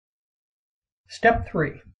Step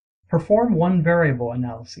 3. Perform one variable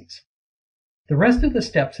analyses. The rest of the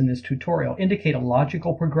steps in this tutorial indicate a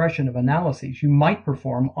logical progression of analyses you might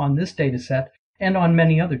perform on this dataset and on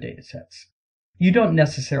many other datasets. You don't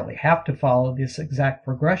necessarily have to follow this exact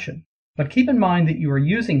progression, but keep in mind that you are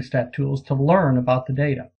using StatTools to learn about the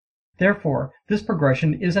data. Therefore, this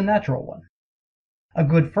progression is a natural one. A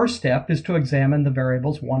good first step is to examine the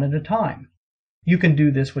variables one at a time. You can do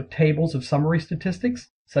this with tables of summary statistics,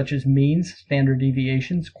 such as means, standard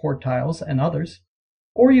deviations, quartiles, and others.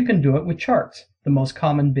 Or you can do it with charts, the most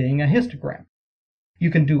common being a histogram. You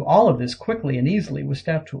can do all of this quickly and easily with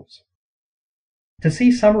StatTools. To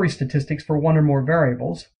see summary statistics for one or more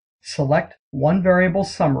variables, select One Variable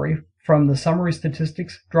Summary from the Summary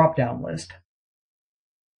Statistics drop-down list.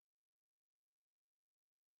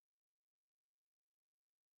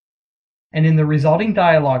 And in the resulting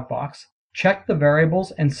dialog box, check the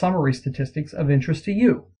variables and summary statistics of interest to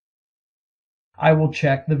you. I will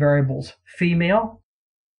check the variables female,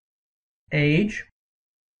 age,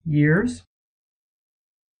 years,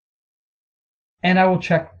 and I will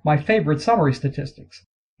check my favorite summary statistics: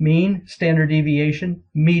 mean, standard deviation,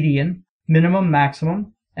 median, minimum,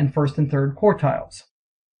 maximum, and first and third quartiles.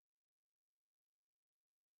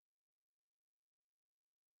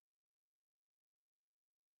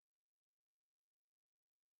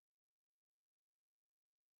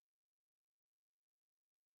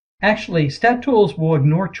 Actually, StatTools will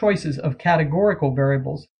ignore choices of categorical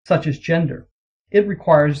variables such as gender. It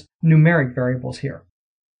requires numeric variables here.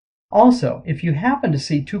 Also, if you happen to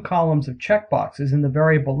see two columns of checkboxes in the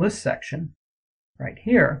variable list section, right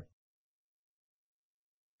here,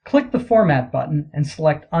 click the Format button and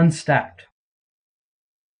select Unstacked.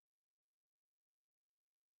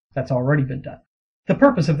 That's already been done. The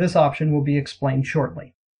purpose of this option will be explained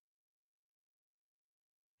shortly.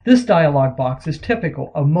 This dialog box is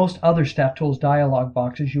typical of most other StatTools dialog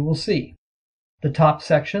boxes you will see. The top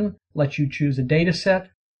section lets you choose a data set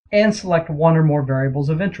and select one or more variables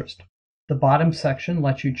of interest. The bottom section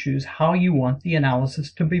lets you choose how you want the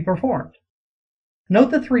analysis to be performed. Note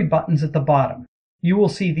the three buttons at the bottom. You will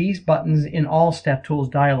see these buttons in all StatTools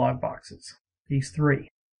dialog boxes, these three.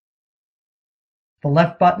 The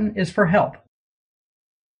left button is for help.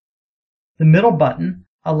 The middle button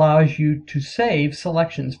allows you to save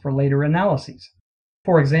selections for later analyses.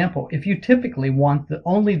 For example, if you typically want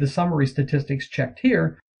only the summary statistics checked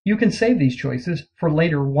here, you can save these choices for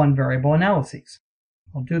later one variable analyses.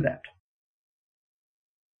 I'll do that.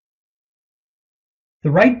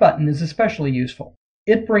 The right button is especially useful.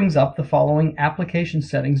 It brings up the following Application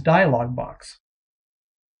Settings dialog box,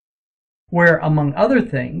 where, among other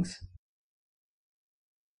things,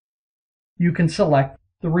 you can select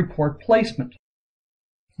the report placement.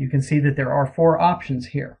 You can see that there are four options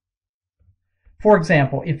here. For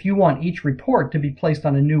example, if you want each report to be placed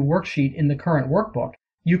on a new worksheet in the current workbook,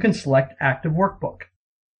 you can select Active Workbook.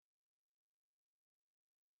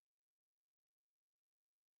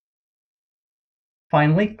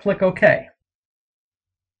 Finally, click OK.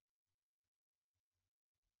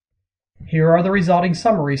 Here are the resulting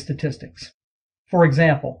summary statistics. For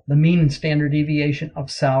example, the mean and standard deviation of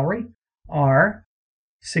salary are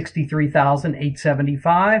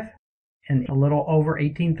 63,875 and a little over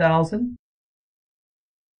 18,000.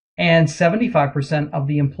 And 75% of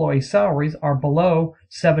the employee salaries are below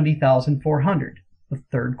 70,400, the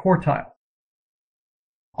third quartile.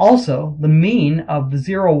 Also, the mean of the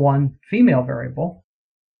 0-1 female variable,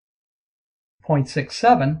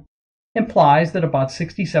 0.67, implies that about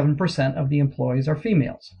 67% of the employees are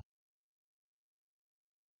females.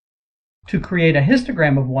 To create a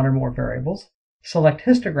histogram of one or more variables, select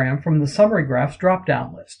Histogram from the Summary Graphs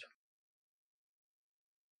drop-down list.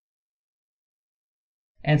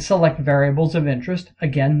 And select Variables of Interest,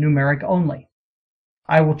 again numeric only.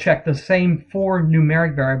 I will check the same four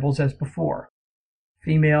numeric variables as before: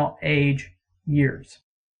 female, age, years.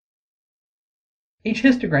 Each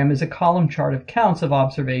histogram is a column chart of counts of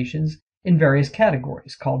observations in various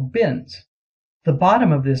categories, called bins. The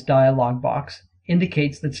bottom of this dialog box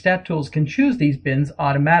indicates that StatTools can choose these bins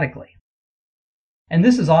automatically. And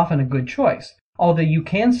this is often a good choice, although you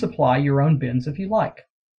can supply your own bins if you like.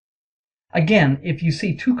 Again, if you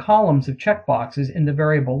see two columns of checkboxes in the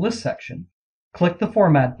variable list section, click the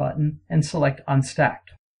Format button and select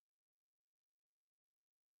Unstacked.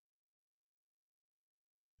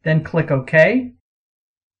 Then click OK,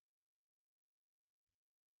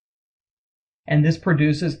 and this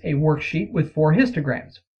produces a worksheet with four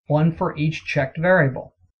histograms, one for each checked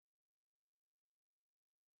variable.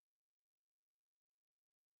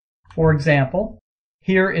 For example,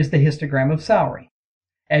 here is the histogram of salary.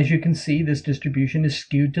 As you can see, this distribution is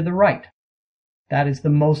skewed to the right. That is the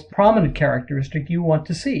most prominent characteristic you want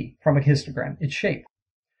to see from a histogram, its shape.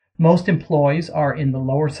 Most employees are in the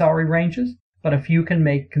lower salary ranges, but a few can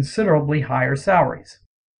make considerably higher salaries.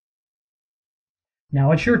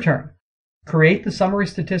 Now it's your turn. Create the summary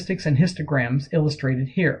statistics and histograms illustrated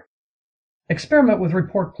here. Experiment with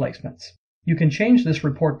report placements. You can change this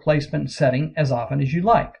report placement setting as often as you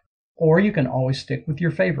like, or you can always stick with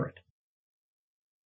your favorite.